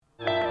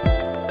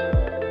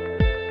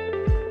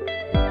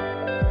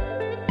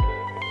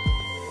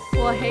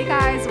Well, hey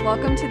guys,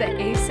 welcome to the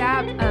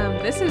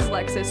ASAP. This is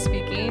Lexus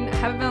speaking. I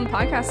haven't been on the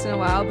podcast in a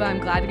while, but I'm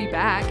glad to be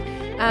back.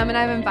 And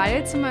I've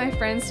invited some of my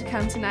friends to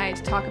come tonight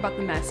to talk about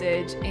the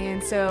message.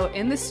 And so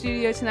in the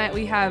studio tonight,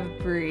 we have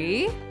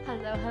Bree.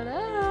 Hello,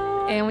 hello.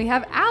 And we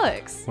have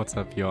Alex. What's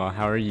up, y'all?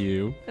 How are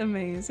you?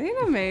 Amazing,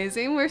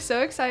 amazing. We're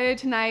so excited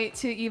tonight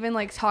to even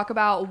talk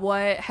about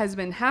what has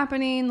been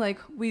happening.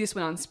 We just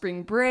went on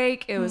spring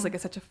break. It was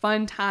such a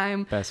fun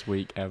time. Best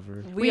week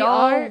ever. We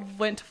all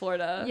went to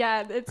Florida.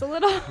 Yeah, it's a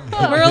little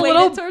we're a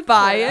little towards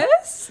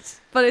biased,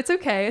 but it's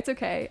okay. It's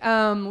okay.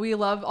 We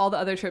love all the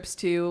other trips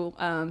too.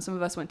 Some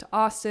of us went to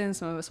Austin.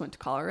 Some of us went to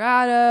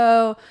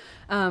Colorado.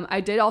 I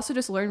did also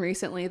just learn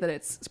recently that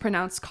it's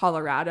pronounced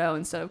Colorado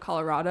instead of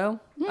Colorado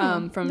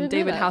from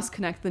David House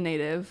Connect the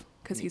Native,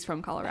 because he's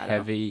from Colorado.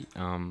 Heavy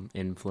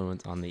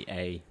influence on the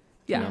A.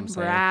 You know what I'm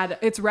saying? Rad.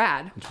 It's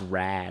rad. It's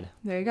rad.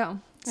 There you go.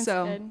 That's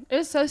so good. It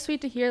was so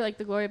sweet to hear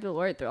the glory of the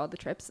Lord through all the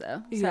trips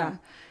though. Yeah.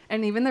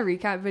 And even the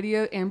recap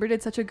video, Amber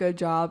did such a good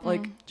job.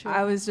 True.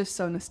 I was just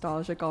so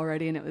nostalgic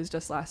already, and it was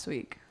just last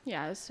week.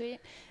 Yeah, it was sweet.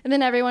 And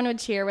then everyone would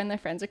cheer when their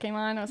friends came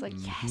on. I was like,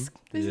 yes,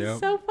 this is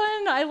so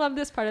fun. I love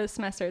this part of the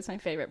semester. It's my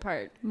favorite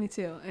part. Me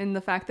too. And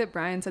the fact that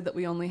Brian said that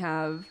we only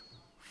have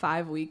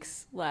 5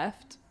 weeks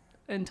left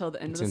until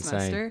the end of the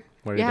semester.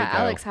 Where did it go?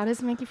 Alex, how does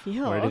it make you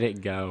feel? Where did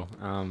it go?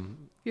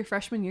 Your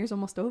freshman year's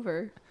almost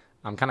over.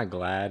 I'm kind of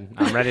glad.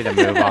 I'm ready to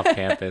move off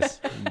campus,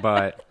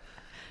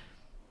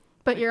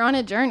 but you're on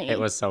a journey. it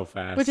was so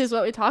fast. Which is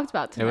what we talked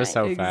about tonight. It was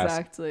so fast.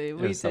 Exactly.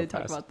 We did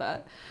talk about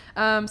that.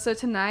 So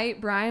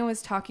tonight, Brian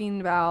was talking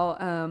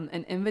about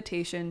an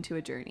invitation to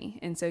a journey.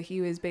 And so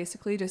he was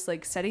basically just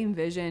setting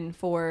vision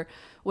for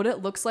what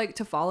it looks like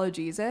to follow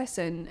Jesus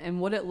and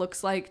what it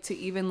looks like to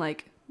even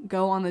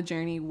go on the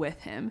journey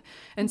with him.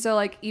 And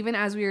so even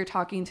as we were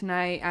talking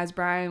tonight, as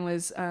Brian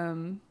was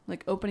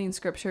opening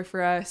scripture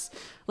for us,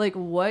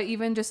 what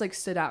even just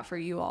stood out for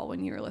you all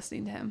when you were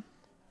listening to him?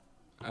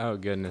 Oh,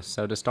 goodness.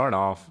 So to start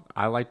off,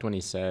 I liked when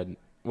he said,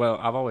 well,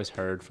 I've always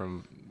heard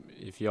from,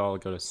 if you all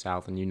go to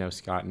South and you know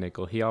Scott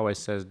Nickel, he always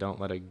says, don't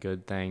let a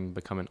good thing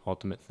become an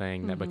ultimate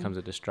thing that becomes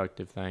a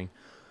destructive thing,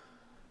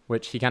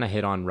 which he kind of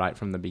hit on right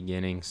from the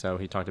beginning. So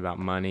he talked about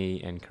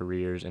money and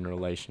careers and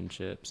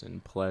relationships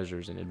and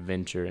pleasures and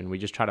adventure. And we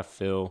just try to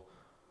fill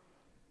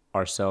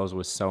ourselves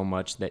with so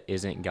much that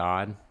isn't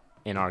God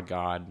in our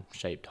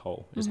God-shaped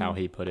hole is how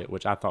he put it,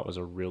 which I thought was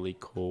a really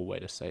cool way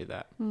to say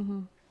that.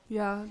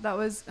 Yeah, that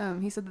was,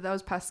 he said that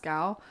was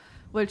Pascal,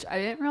 which I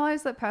didn't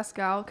realize that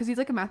Pascal, because he's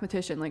a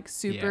mathematician,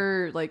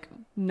 super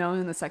known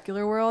in the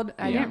secular world.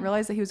 I didn't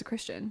realize that he was a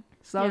Christian.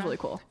 So that was really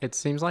cool. It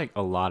seems like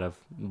a lot of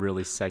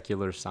really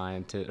secular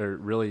scientists or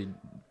really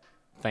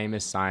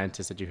famous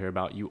scientists that you hear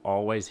about, you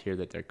always hear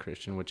that they're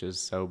Christian, which is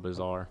so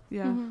bizarre.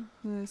 Yeah,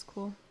 that is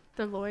cool.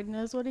 The Lord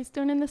knows what he's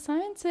doing in the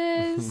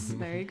sciences.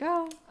 There you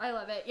go. I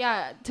love it.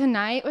 Yeah,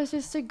 tonight was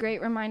just a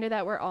great reminder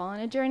that we're all on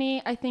a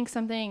journey. I think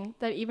something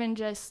that even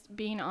just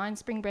being on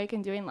spring break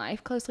and doing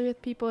life closely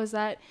with people is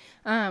that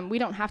we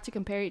don't have to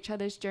compare each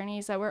other's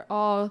journeys, that we're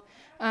all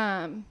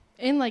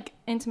in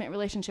intimate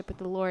relationship with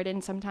the Lord,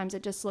 and sometimes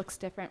it just looks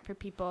different for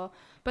people.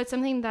 But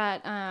something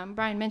that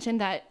Brian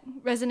mentioned that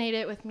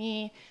resonated with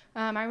me,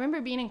 I remember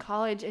being in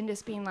college and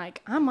just being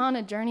I'm on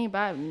a journey, but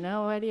I have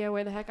no idea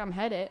where the heck I'm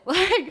headed.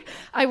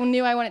 I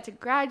knew I wanted to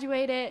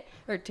graduate,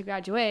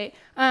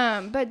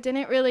 but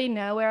didn't really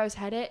know where I was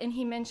headed. And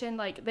he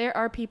mentioned there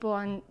are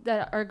people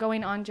that are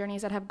going on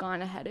journeys that have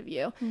gone ahead of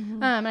you.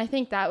 And I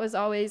think that was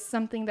always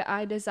something that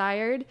I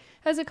desired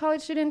as a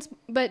college student,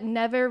 but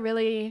never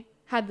really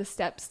had the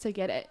steps to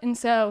get it. And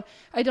so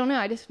I don't know,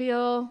 I just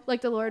feel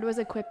like the Lord was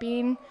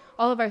equipping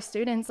all of our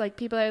students,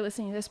 people that are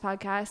listening to this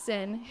podcast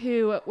and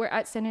who were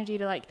at Synergy,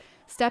 to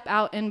step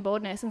out in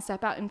boldness and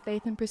step out in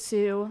faith and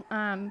pursue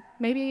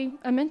maybe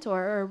a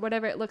mentor or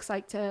whatever it looks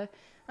like to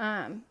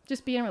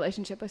just be in a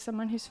relationship with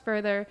someone who's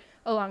further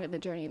along in the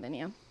journey than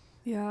you.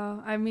 Yeah,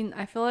 I mean,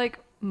 I feel like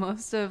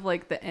most of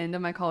the end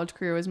of my college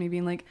career was me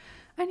being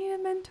I need a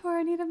mentor,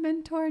 I need a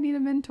mentor, I need a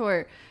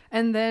mentor.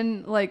 And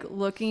then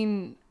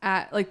looking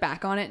at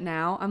back on it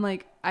now, I'm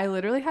I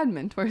literally had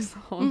mentors the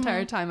whole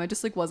entire time. I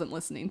just wasn't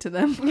listening to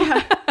them.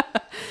 Yeah.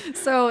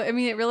 So, I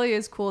mean, it really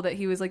is cool that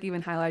he was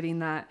even highlighting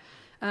that.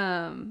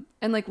 And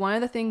one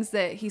of the things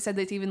that he said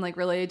that's even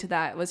related to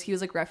that was he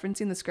was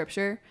referencing the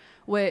scripture,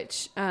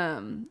 which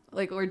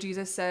where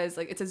Jesus says,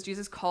 it says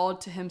Jesus called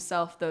to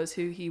himself those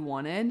who he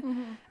wanted.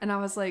 And I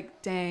was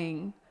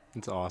dang.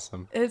 It's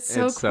awesome. It's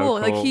so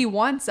cool. He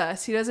wants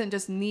us. He doesn't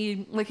just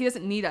need, he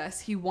doesn't need us.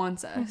 He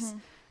wants us.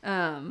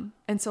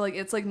 And so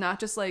it's not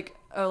just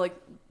oh,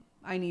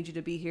 I need you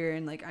to be here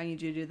and I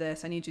need you to do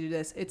this. I need you to do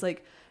this. It's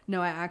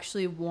no, I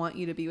actually want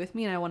you to be with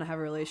me and I want to have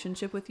a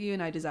relationship with you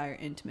and I desire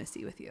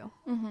intimacy with you.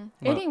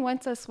 And he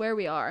wants us where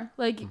we are.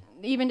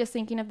 Even just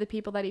thinking of the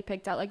people that he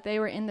picked out, they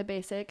were in the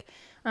basic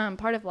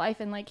part of life,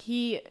 and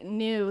he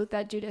knew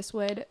that Judas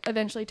would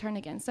eventually turn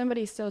against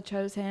somebody, still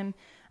chose him.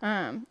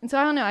 And so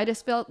I don't know, I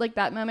just felt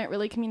that moment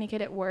really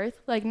communicated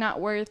worth, not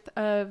worth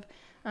of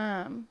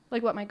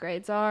like what my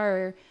grades are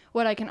or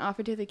what I can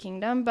offer to the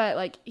kingdom. But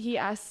like he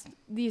asked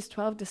these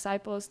 12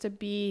 disciples to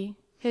be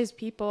his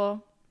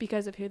people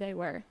because of who they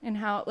were and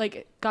how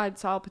like God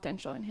saw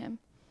potential in him.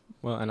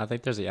 Well, and I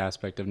think there's the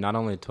aspect of not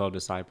only 12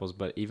 disciples,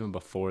 but even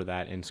before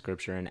that in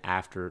Scripture and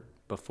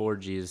before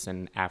Jesus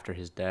and after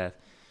his death,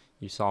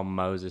 you saw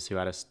Moses who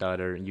had a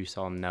stutter. You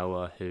saw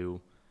Noah who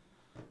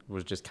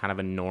was just kind of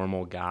a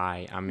normal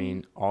guy. I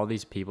mean, all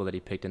these people that he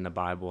picked in the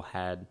Bible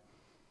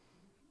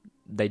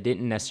they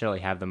didn't necessarily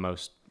have the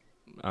most,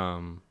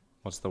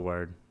 what's the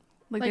word?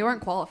 Like they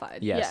weren't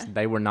qualified. Yes, Yeah.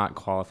 they were not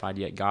qualified,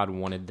 yet God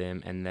wanted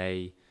them,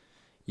 and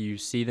you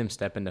see them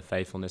step into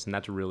faithfulness, and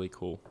that's really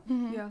cool.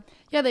 Mm-hmm. Yeah.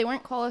 Yeah, they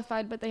weren't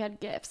qualified, but they had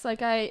gifts.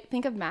 Like I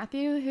think of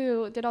Matthew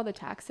who did all the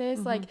taxes.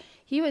 Like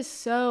he was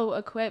so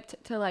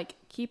equipped to like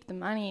keep the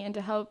money and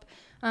to help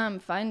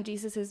fund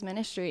Jesus's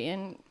ministry.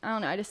 And I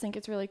don't know, I just think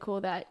it's really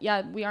cool that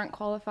we aren't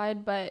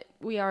qualified, but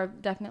we are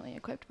definitely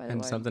equipped by the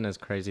And Lord. something as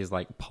crazy as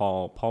like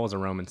Paul was a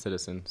Roman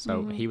citizen,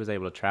 so he was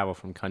able to travel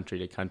from country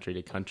to country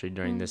to country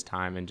during this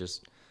time and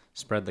just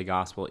spread the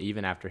gospel,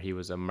 even after he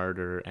was a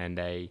murderer and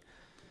a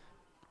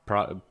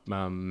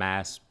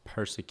mass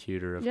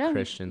persecutor of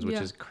Christians, which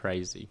is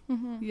crazy.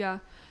 Yeah.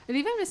 It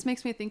even just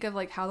makes me think of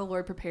like how the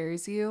Lord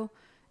prepares you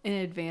in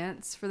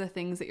advance for the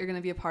things that you're going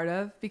to be a part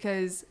of,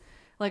 because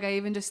like I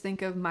even just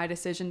think of my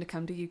decision to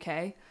come to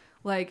UK.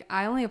 Like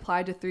I only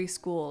applied to 3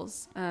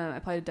 schools. I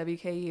applied to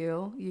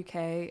WKU,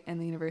 UK, and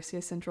the University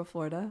of Central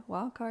Florida.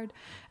 Wild card.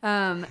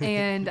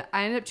 And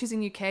I ended up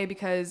choosing UK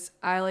because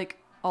I like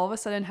all of a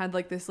sudden had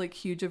like this like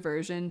huge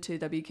aversion to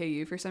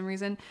WKU for some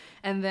reason.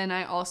 And then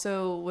I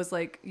also was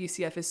like,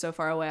 UCF is so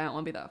far away. I don't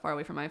want to be that far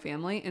away from my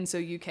family. And so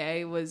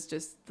UK was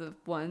just the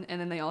one. And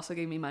then they also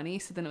gave me money.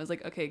 So then it was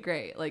like, okay,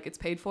 great. Like it's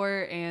paid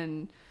for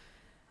and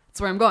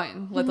it's where I'm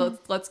going.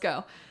 Let's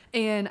go.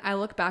 And I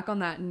look back on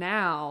that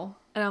now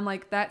and I'm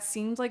like, that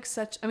seemed like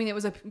it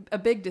was a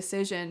big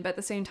decision, but at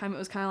the same time, it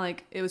was kind of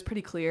like, it was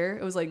pretty clear.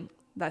 It was like,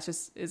 that's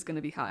just is going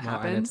to be how it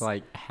happens. And it's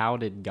like, how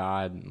did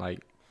God,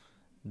 like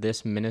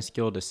this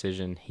minuscule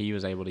decision, he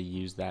was able to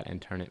use that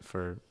and turn it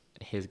for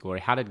his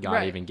glory? How did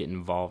God even get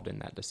involved in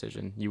that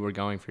decision? You were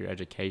going for your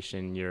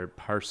education, your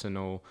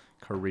personal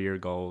career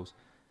goals,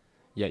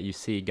 yet you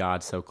see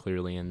God so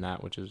clearly in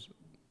that, which is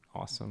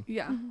awesome.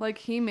 Yeah. Like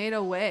he made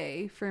a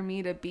way for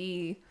me to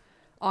be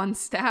on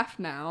staff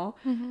now.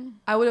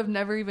 I would have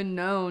never even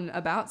known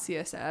about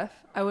CSF.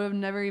 I would have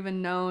never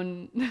even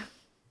known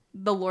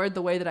the Lord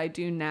the way that I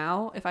do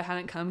now if I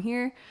hadn't come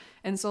here.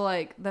 And so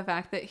like the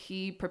fact that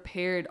he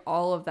prepared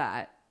all of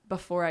that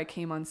before I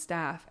came on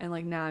staff, and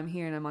like now I'm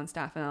here and I'm on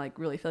staff and I like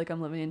really feel like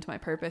I'm living into my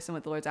purpose and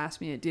what the Lord's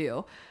asked me to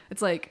do.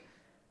 It's like,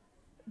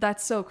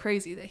 that's so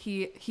crazy that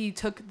he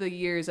took the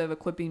years of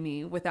equipping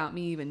me without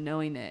me even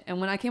knowing it. And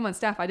when I came on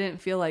staff, I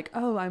didn't feel like,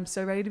 oh, I'm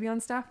so ready to be on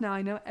staff now.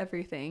 I know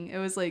everything. It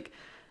was like,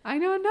 I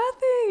know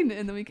nothing.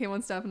 And then we came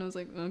on staff and I was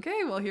like,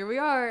 okay, well, here we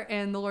are.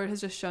 And the Lord has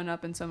just shown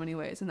up in so many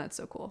ways. And that's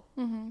so cool.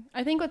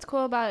 I think what's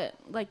cool about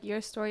like your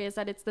story is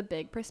that it's the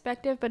big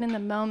perspective, but in the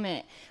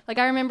moment, like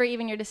I remember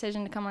even your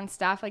decision to come on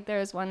staff, like there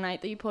was one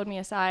night that you pulled me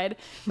aside,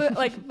 but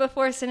like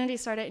before Synody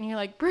started and you're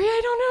like, Brie,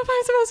 I don't know if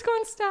I'm supposed to go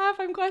on staff.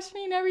 I'm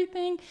questioning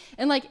everything.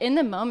 And like in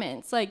the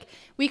moments, like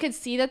we could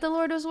see that the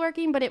Lord was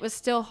working, but it was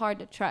still hard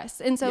to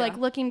trust. And so like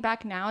looking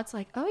back now, it's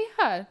like, oh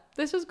yeah,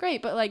 this was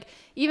great. But like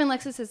even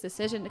Lexus's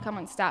decision to come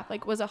on staff,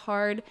 like was a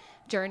hard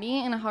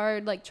journey and a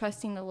hard, like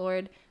trusting the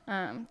Lord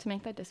to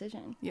make that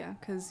decision. Yeah,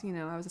 because, you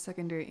know, I was a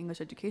secondary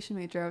English education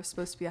major. I was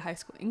supposed to be a high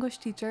school English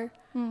teacher.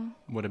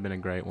 Would have been a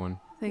great one.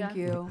 Thank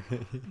you.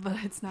 But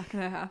it's not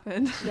going to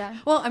happen. Yeah.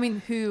 Well, I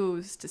mean,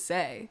 who's to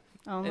say?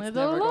 Only It's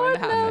the never Lord going to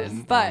happen.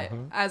 knows. But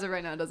as of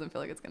right now, it doesn't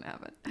feel like it's going to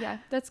happen. Yeah,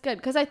 that's good.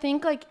 Because I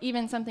think like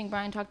even something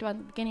Brian talked about at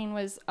the beginning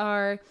was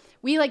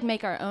we like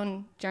make our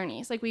own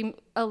journeys. Like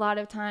a lot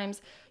of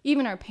times,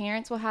 even our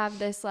parents will have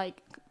this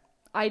like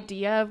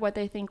idea of what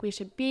they think we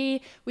should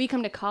be. We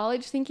come to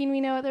college thinking we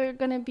know what they're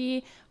going to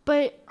be.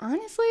 But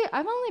honestly,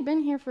 I've only been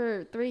here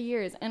for 3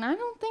 years and I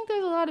don't think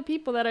there's a lot of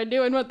people that are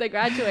doing what they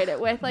graduated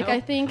with. Like, I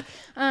think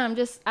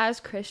just as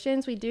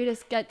Christians, we do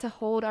just get to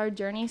hold our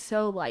journey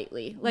so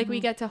lightly. Like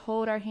we get to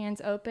hold our hands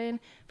open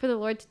for the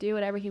Lord to do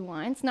whatever he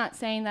wants. Not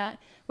saying that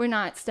we're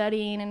not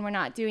studying and we're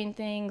not doing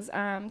things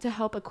to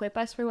help equip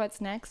us for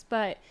what's next.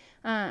 But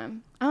I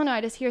don't know.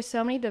 I just hear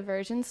so many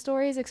diversion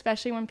stories,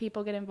 especially when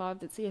people get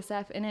involved at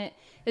CSF. And it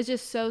is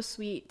just so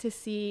sweet to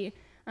see.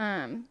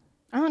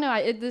 I don't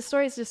know. The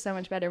story is just so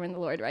much better when the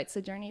Lord writes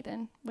the journey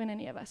than when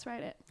any of us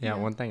write it. Yeah,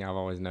 one thing I've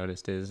always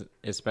noticed is,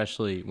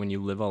 especially when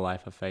you live a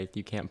life of faith,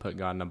 you can't put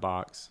God in a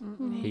box.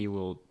 He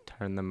will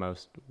turn the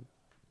most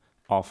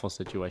awful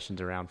situations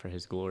around for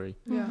his glory,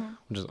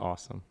 which is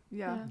awesome.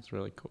 Yeah. It's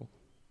really cool.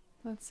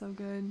 That's so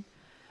good.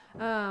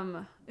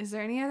 Is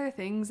there any other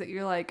things that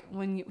you're like,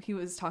 when he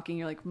was talking,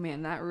 you're like,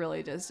 man, that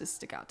really does just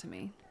stick out to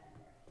me?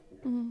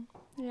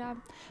 Yeah.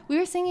 We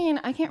were singing,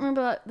 I can't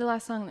remember the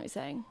last song that we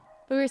sang,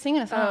 but we were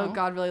singing a song. Oh,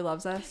 God really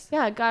loves us.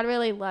 Yeah, God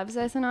really loves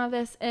us and all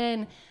this.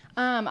 And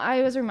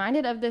I was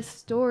reminded of this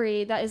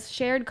story that is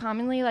shared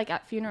commonly, like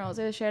at funerals.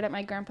 It was shared at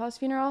my grandpa's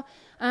funeral.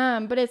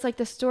 But it's like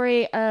the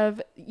story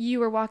of you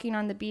were walking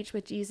on the beach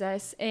with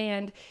Jesus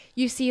and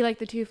you see like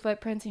the 2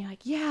 footprints and you're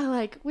like, yeah,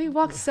 like we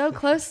walked so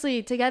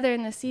closely together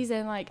in this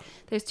season. Like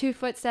there's 2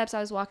 footsteps. I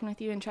was walking with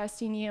you and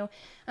trusting you.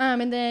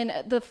 And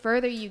then the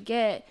further you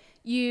get,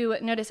 you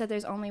notice that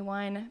there's only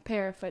 1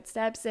 pair of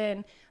footsteps.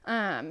 And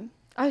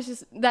I was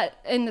just that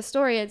in the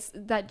story, it's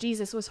that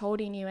Jesus was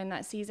holding you in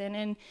that season.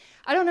 And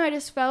I don't know, I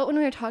just felt when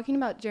we were talking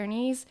about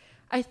journeys,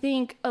 I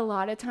think a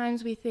lot of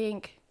times we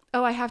think,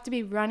 oh, I have to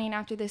be running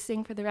after this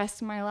thing for the rest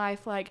of my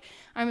life. Like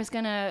I'm just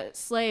going to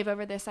slave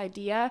over this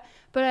idea,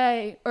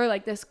 or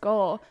like this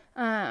goal.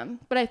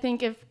 But I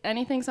think if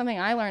anything, something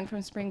I learned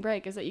from spring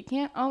break is that you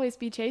can't always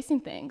be chasing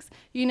things,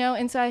 you know?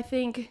 And so I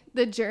think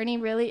the journey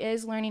really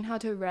is learning how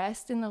to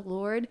rest in the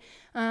Lord,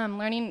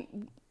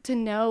 learning to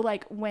know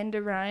like when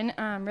to run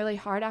really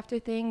hard after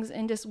things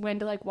and just when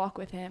to like walk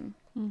with him.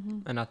 Mm-hmm.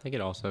 And I think it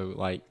also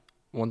like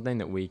one thing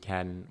that we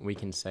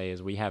can say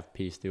is we have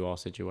peace through all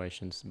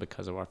situations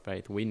because of our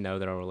faith. We know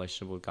that our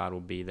relationship with God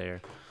will be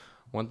there.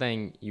 One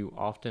thing you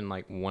often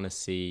like want to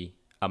see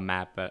a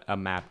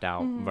mapped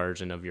out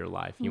version of your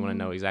life. You want to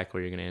know exactly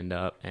where you're going to end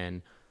up.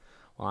 And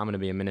well, I'm going to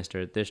be a minister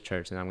at this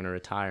church and I'm going to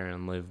retire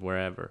and live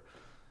wherever.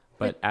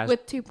 But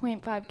with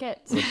 2.5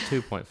 kids. With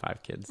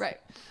 2.5 kids. Right.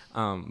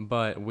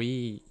 But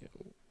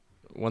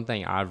one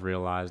thing I've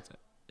realized,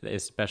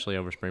 especially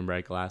over spring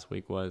break last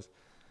week, was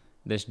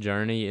this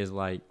journey is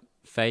like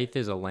faith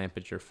is a lamp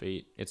at your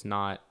feet. It's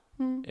not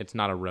a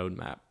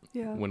roadmap.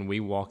 Yeah. When we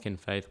walk in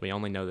faith, we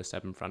only know the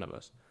step in front of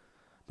us,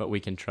 but we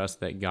can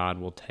trust that God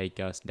will take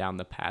us down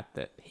the path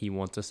that he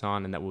wants us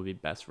on and that will be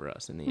best for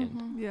us in the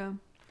end. Yeah.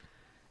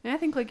 And I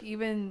think like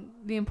even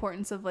the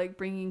importance of like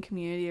bringing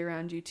community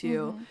around you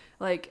too.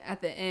 Like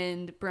at the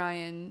end,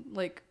 Brian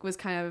like was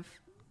kind of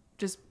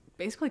just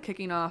basically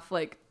kicking off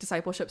like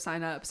discipleship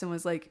signups and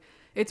was like,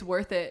 it's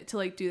worth it to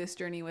like do this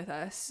journey with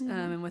us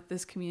and with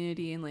this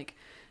community and like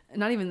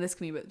not even this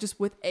community, but just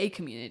with a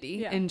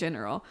community in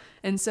general.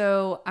 And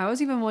so I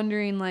was even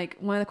wondering like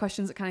one of the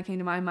questions that kind of came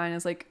to my mind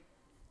is like,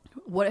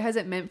 what has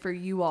it meant for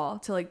you all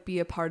to like be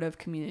a part of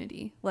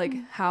community? Like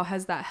how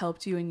has that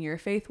helped you in your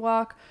faith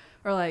walk?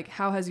 Or like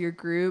how has your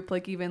group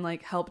like even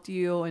like helped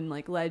you and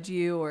like led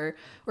you or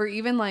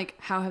even like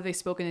how have they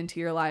spoken into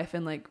your life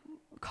and like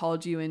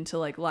called you into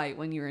like light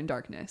when you were in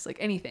darkness? Like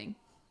anything.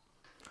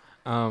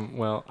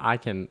 Well, I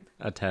can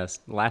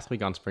attest. Last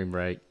week on spring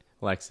break,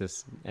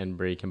 Lexus and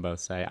Bree can both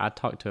say I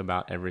talked to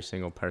about every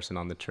single person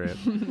on the trip.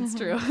 It's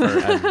true. For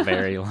a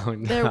very long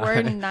time. There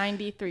were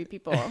 93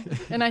 people,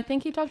 and I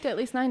think you talked to at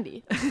least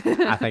 90.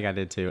 I think I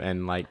did too,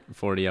 and like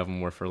 40 of them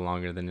were for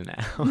longer than an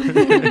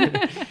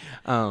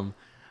hour.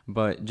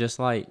 But just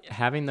like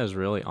having those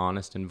really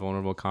honest and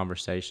vulnerable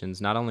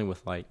conversations, not only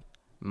with like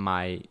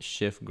my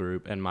shift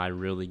group and my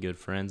really good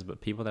friends,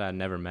 but people that I'd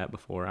never met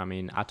before. I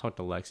mean, I talked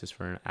to Lexus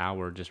for an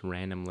hour just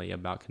randomly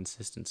about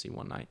consistency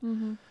one night.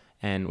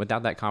 And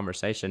without that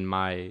conversation,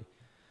 my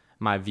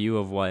view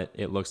of what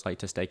it looks like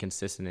to stay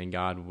consistent in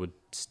God would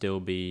still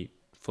be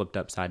flipped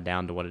upside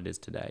down to what it is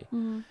today.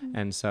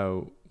 And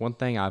so one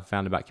thing I've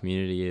found about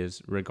community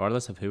is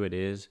regardless of who it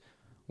is,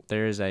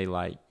 there is a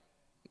like,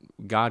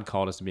 God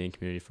called us to be in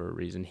community for a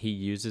reason. He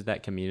uses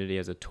that community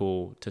as a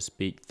tool to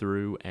speak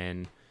through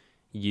and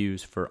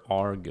use for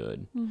our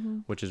good,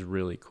 which is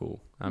really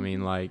cool. I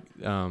mean, like,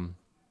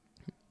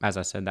 as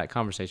I said, that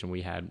conversation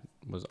we had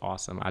was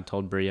awesome. I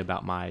told Bree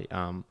about my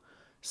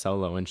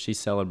solo and she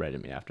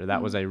celebrated me after.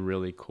 That was a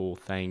really cool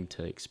thing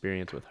to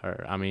experience with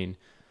her. I mean,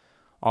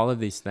 all of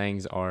these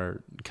things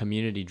are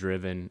community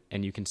driven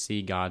and you can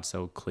see God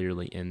so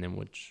clearly in them,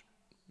 which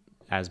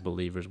as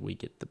believers, we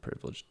get the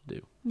privilege to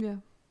do. Yeah.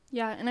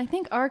 Yeah, and I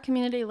think our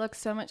community looks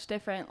so much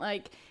different.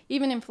 Like,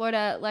 even in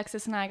Florida,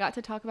 Lexus and I got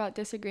to talk about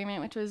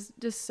disagreement, which was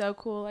just so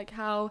cool, like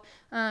how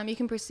you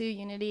can pursue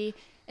unity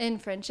in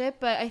friendship.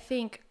 But I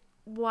think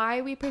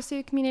why we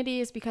pursue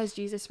community is because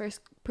Jesus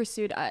first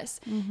pursued us.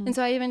 And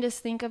so I even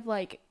just think of,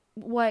 like,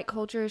 what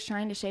culture is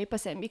trying to shape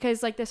us in.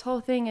 Because, like, this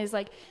whole thing is,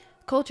 like,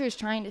 culture is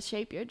trying to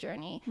shape your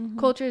journey.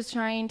 Culture is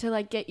trying to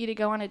like get you to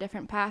go on a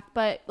different path.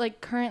 But like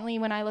currently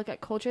when I look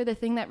at culture, the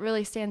thing that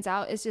really stands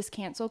out is just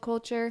cancel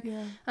culture.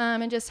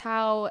 And just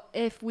how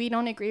if we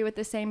don't agree with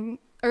the same,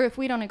 or if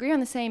we don't agree on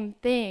the same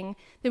thing,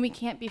 then we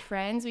can't be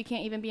friends. We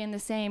can't even be in the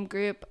same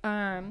group.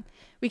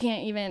 We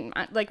can't even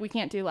we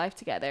can't do life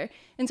together.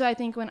 And so I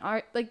think when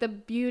the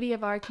beauty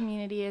of our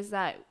community is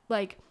that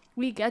like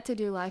we get to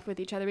do life with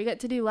each other. We get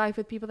to do life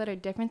with people that are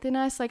different than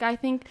us. Like I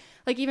think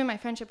like even my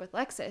friendship with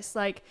Lexus,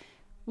 like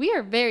we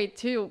are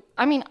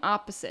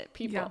opposite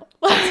people.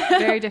 Yeah.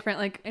 Very different.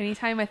 Like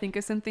anytime I think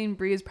of something,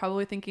 Bree is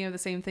probably thinking of the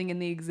same thing in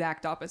the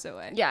exact opposite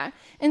way. Yeah.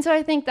 And so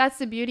I think that's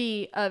the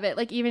beauty of it.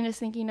 Like even just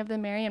thinking of the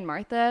Mary and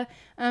Martha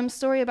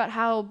story about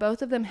how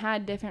both of them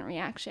had different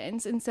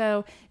reactions. And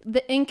so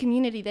in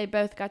community, they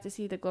both got to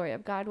see the glory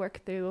of God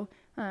work through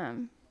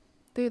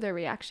through their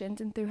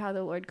reactions and through how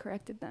the Lord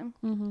corrected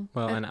them.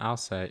 Well, and I'll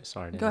say,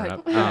 sorry to Go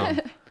ahead.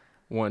 interrupt.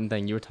 One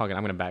thing you were talking,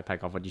 I'm going to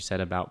backpack off what you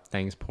said about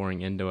things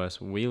pouring into us.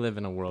 We live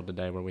in a world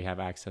today where we have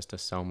access to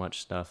so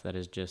much stuff that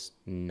is just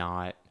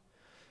not,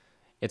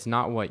 it's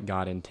not what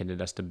God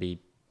intended us to be,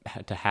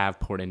 to have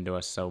poured into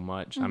us so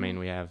much. I mean,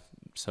 we have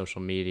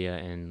social media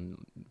and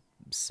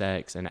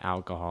sex and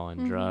alcohol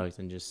and drugs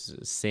and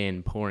just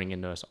sin pouring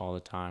into us all the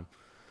time.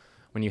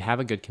 When you have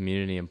a good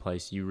community in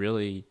place, you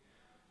really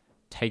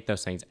take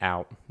those things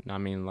out. I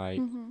mean,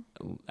 like,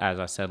 as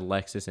I said,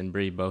 Lexus and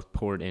Bree both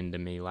poured into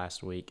me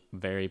last week.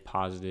 Very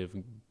positive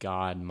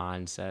God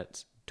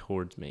mindsets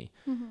towards me.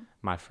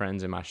 My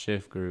friends in my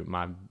shift group,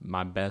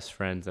 my best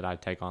friends that I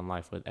take on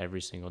life with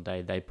every single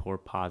day, they pour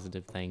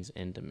positive things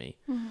into me.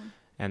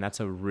 And that's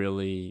a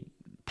really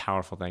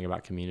powerful thing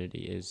about community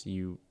is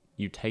you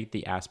take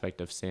the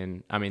aspect of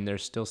sin. I mean,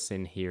 there's still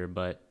sin here,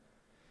 but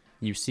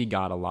you see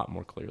God a lot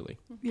more clearly.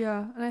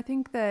 Yeah, and I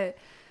think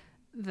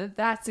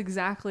that's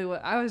exactly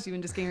what I was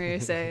even just getting ready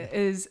to say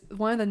is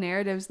one of the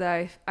narratives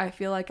that I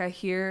feel like I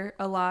hear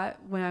a lot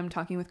when I'm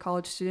talking with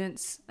college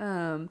students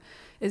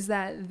is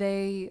that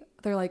they're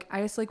like,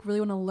 I just like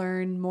really want to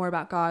learn more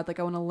about God. Like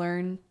I want to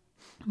learn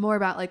more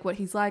about like what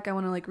he's like. I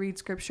want to like read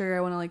scripture.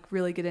 I want to like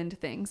really get into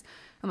things.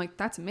 I'm like,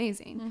 that's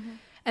amazing.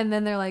 And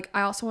then they're like,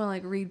 I also want to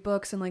like read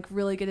books and like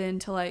really get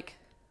into like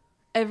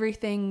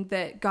everything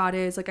that God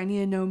is. Like I need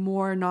to know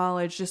more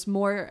knowledge, just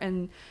more,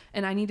 and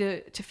I need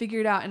to figure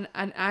it out. And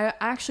I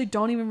actually I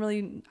don't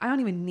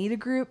even need a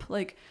group.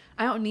 Like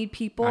I don't need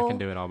people. I can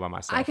do it all by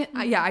myself.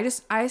 I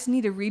just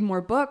need to read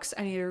more books.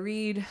 I need to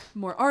read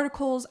more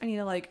articles. I need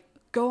to like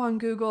go on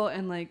Google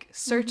and like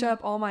search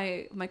up all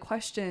my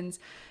questions.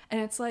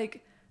 And it's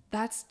like,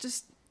 that's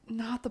just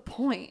not the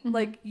point.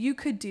 Like you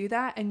could do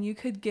that and you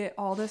could get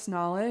all this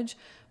knowledge,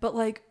 but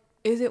like,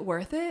 is it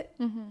worth it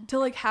to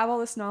like have all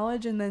this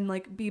knowledge and then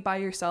like be by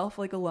yourself,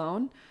 like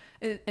alone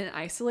and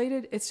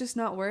isolated? It's just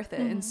not worth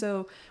it. And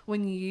so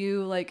when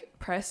you like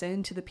press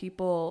into the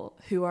people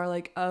who are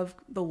like of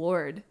the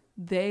Lord,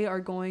 they are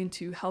going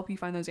to help you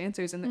find those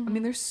answers. And I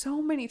mean, there's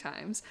so many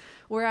times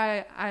where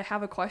I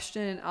have a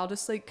question, I'll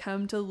just like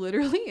come to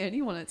literally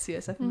anyone at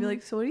CSF and be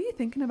like, so what are you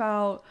thinking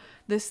about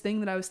this thing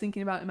that I was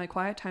thinking about in my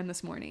quiet time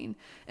this morning?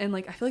 And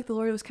like, I feel like the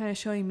Lord was kind of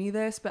showing me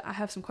this, but I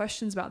have some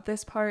questions about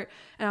this part.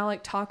 And I'll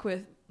like talk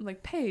with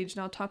like Paige,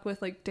 and I'll talk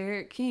with like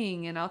Derek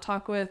King, and I'll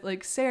talk with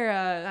like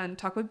Sarah, and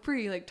talk with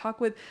Bree, like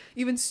talk with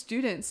even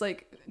students,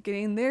 like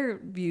getting their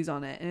views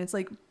on it. And it's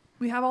like,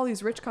 we have all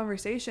these rich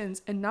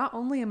conversations, and not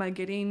only am I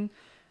getting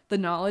the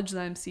knowledge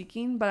that I'm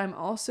seeking, but I'm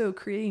also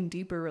creating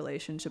deeper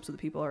relationships with the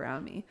people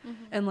around me.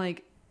 And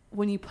like,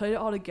 when you put it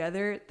all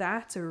together,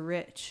 that's a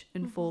rich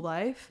and full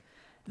life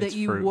that It's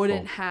you fruitful.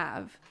 wouldn't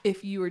have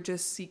if you were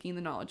just seeking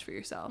the knowledge for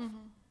yourself.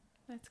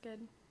 That's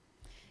good.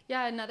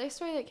 Yeah, another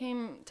story that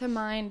came to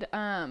mind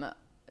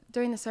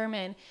during the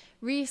sermon,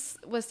 Reese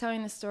was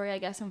telling the story, I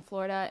guess, in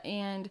Florida,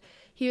 and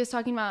he was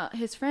talking about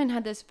his friend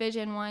had this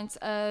vision once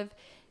of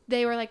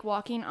they were like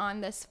walking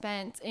on this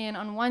fence, and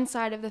on one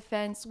side of the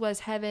fence was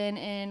heaven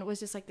and was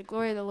just like the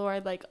glory of the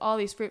Lord, like all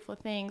these fruitful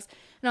things,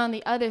 and on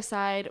the other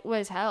side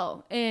was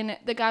hell. And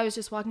the guy was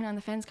just walking on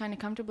the fence kind of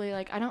comfortably,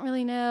 like, I don't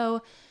really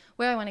know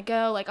where I want to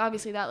go. Like,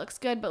 obviously that looks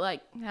good, but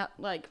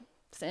like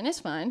sin is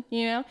fun,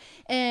 you know?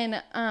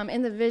 And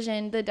in the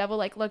vision, the devil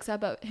like looks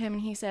up at him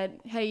and he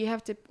said, hey, you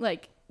have to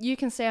like, you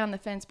can stay on the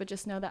fence, but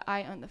just know that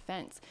I own the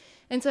fence.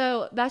 And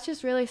so that's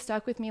just really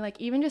stuck with me. Like,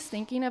 even just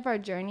thinking of our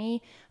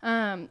journey,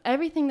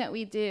 everything that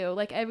we do,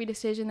 like every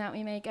decision that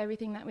we make,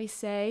 everything that we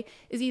say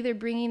is either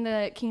bringing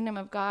the kingdom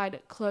of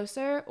God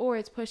closer or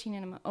it's pushing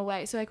him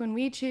away. So like when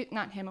we choose,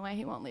 not him away,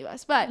 he won't leave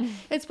us, but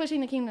it's pushing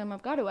the kingdom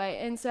of God away.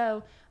 And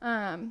so,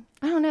 I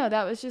don't know,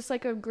 that was just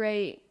like a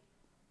great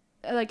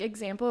like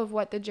example of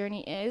what the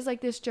journey is.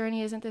 Like, this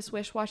journey isn't this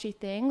wish-washy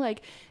thing.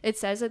 Like, it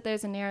says that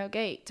there's a narrow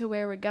gate to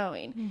where we're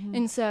going.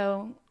 And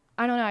so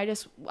I don't know,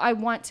 I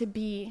want to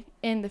be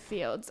in the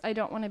fields. I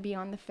don't want to be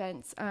on the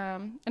fence.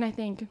 And I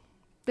think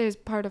there's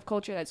part of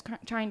culture that's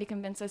trying to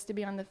convince us to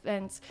be on the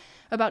fence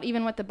about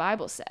even what the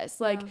Bible says.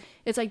 Like,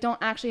 it's like, don't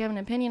actually have an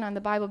opinion on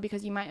the Bible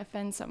because you might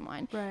offend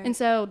someone. Right. And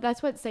so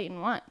that's what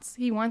Satan wants.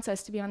 He wants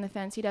us to be on the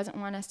fence. He doesn't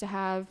want us to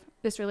have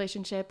this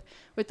relationship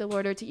with the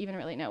Lord or to even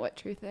really know what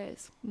truth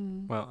is.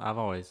 Well, I've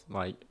always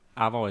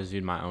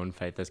viewed my own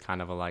faith as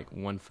kind of a like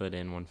 1 foot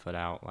in, 1 foot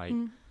out. Like,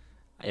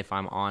 if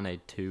I'm on a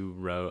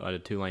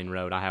 2-lane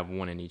road, I have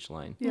one in each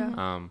lane.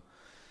 Yeah.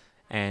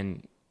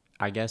 And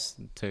I guess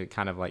to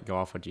kind of like go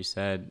off what you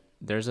said,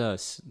 there's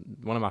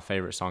one of my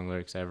favorite song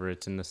lyrics ever.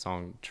 It's in the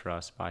song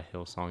Trust by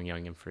Hillsong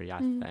Young and Free, I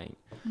think.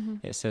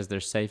 It says,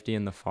 there's safety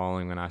in the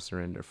falling when I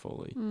surrender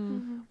fully.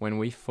 When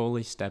we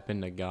fully step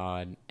into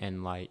God,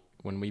 and like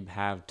when we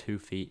have 2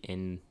 feet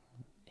in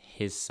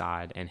his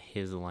side and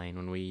his lane,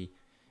 when we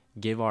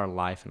give our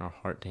life and our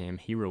heart to him,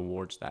 he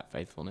rewards that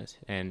faithfulness.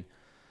 And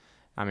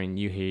I mean,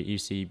 you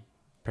see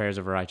prayers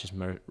of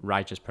a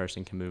righteous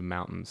person can move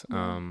mountains.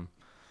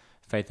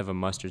 Faith of a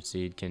mustard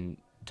seed can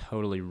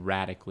totally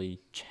radically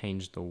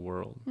change the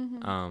world.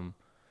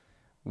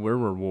 we're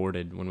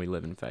rewarded when we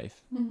live in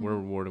faith. Mm-hmm. We're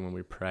rewarded when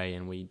we pray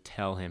and we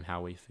tell him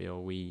how we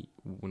feel.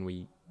 When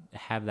we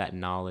have that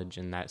knowledge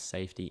and that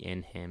safety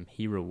in him,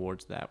 he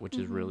rewards that, which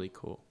is really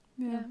cool.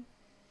 Yeah,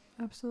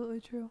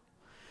 absolutely true.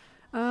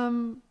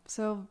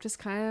 So just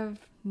kind of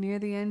near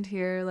the end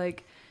here,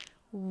 like,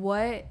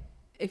 what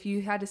if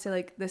you had to say,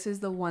 like, this is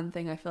the one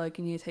thing I feel like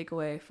you need to take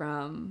away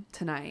from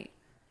tonight?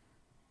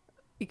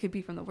 It could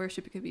be from the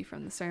worship, it could be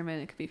from the sermon,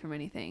 it could be from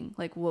anything.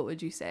 Like, what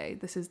would you say?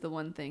 This is the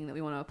one thing that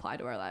we want to apply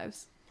to our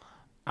lives.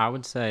 I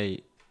would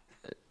say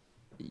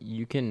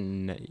you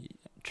can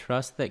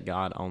trust that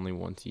God only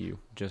wants you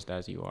just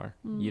as you are.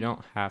 You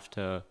don't have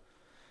to.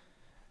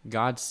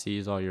 God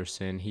sees all your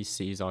sin. He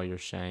sees all your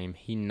shame.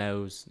 He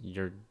knows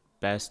your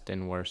best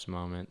and worst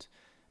moments.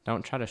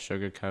 Don't try to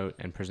sugarcoat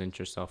and present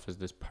yourself as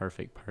this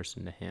perfect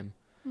person to him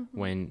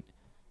when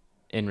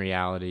in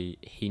reality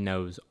he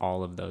knows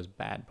all of those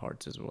bad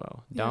parts as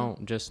well.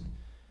 Don't just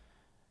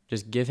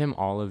give him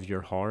all of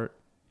your heart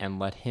and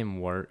let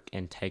him work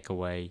and take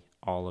away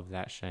all of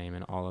that shame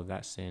and all of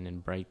that sin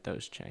and break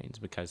those chains,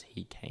 because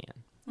he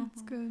can.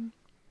 That's good.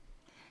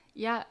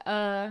 Yeah,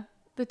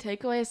 the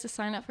takeaway is to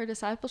sign up for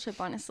discipleship,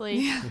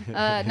 honestly.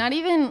 Not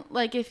even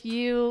like if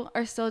you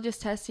are still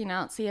just testing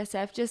out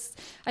CSF,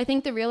 I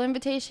think the real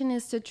invitation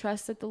is to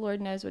trust that the Lord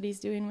knows what he's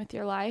doing with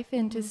your life,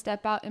 and to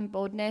step out in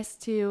boldness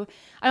to,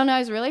 I don't know, I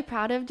was really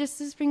proud of just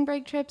the spring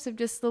break trips, of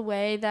just the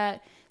way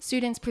that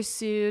students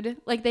pursued,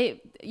 like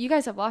you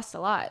guys have lost a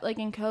lot, like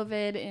in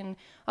COVID and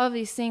all of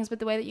these things, but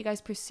the way that you guys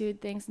pursued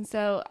things. And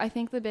so I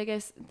think the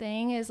biggest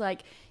thing is,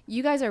 like,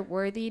 you guys are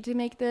worthy to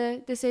make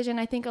the decision.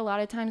 I think a lot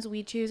of times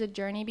we choose a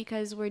journey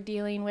because we're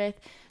dealing with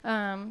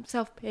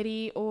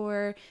self-pity,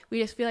 or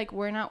we just feel like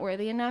we're not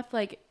worthy enough.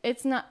 Like,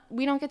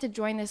 we don't get to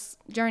join this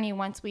journey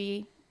once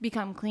we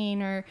become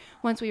clean, or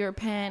once we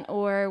repent,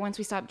 or once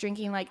we stop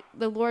drinking. Like,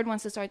 the Lord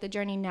wants to start the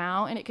journey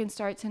now, and it can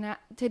start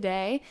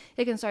today,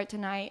 it can start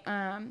tonight,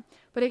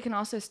 but it can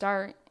also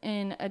start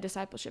in a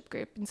discipleship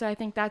group. And so I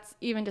think that's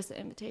even just the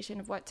invitation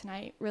of what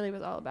tonight really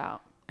was all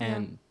about.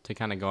 And to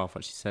kind of go off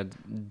what she said,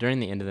 during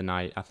the end of the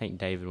night, I think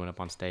David went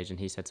up on stage and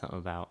he said something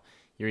about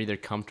you're either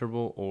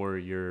comfortable or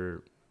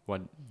you're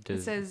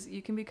it says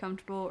you can be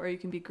comfortable or you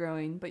can be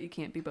growing, but you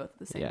can't be both at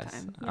the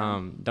same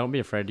time. Don't be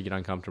afraid to get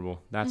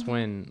uncomfortable. That's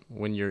when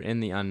you're in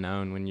the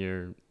unknown, when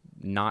you're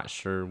not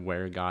sure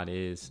where God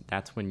is,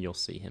 that's when you'll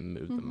see him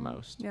move the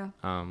most.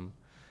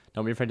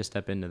 Don't be afraid to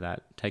step into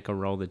that. Take a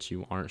role that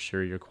you aren't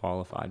sure you're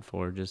qualified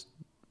for. Just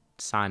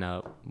sign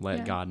up,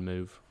 let God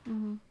move.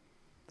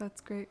 That's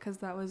great, because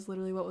that was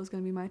literally what was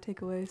going to be my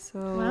takeaway. So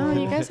wow,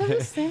 you guys have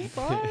the same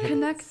thoughts.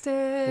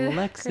 Connected.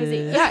 Crazy.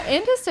 Yeah,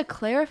 and just to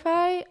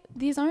clarify,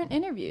 these aren't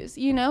interviews.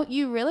 You know,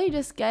 you really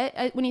just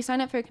get, when you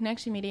sign up for a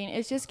connection meeting,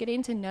 it's just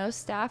getting to know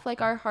staff. Like,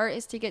 our heart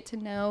is to get to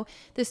know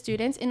the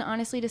students and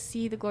honestly to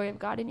see the glory of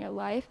God in your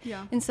life.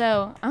 Yeah. And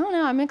so, I don't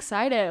know, I'm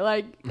excited.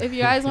 Like, if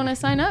you guys want to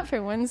sign up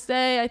for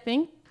Wednesday, I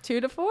think 2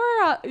 to 4,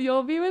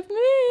 you'll be with me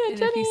and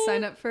Jenny. If you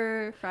sign up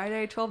for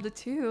Friday 12 to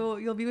 2,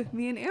 you'll be with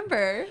me and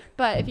Amber.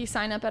 But if you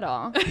sign up at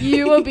all,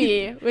 you will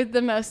be with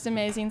the most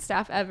amazing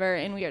staff ever,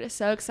 and we are just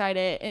so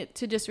excited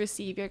to just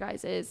receive your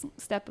guys'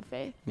 step of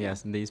faith.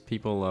 Yes, these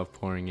people love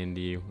pouring into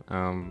you.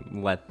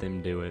 Let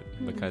them do it,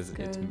 because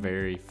it's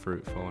very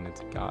fruitful and it's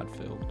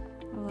God-filled.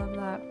 I love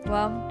that.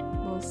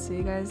 Well, we'll see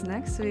you guys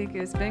next week.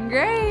 It's been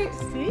great.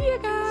 See you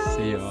guys.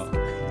 See you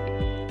all.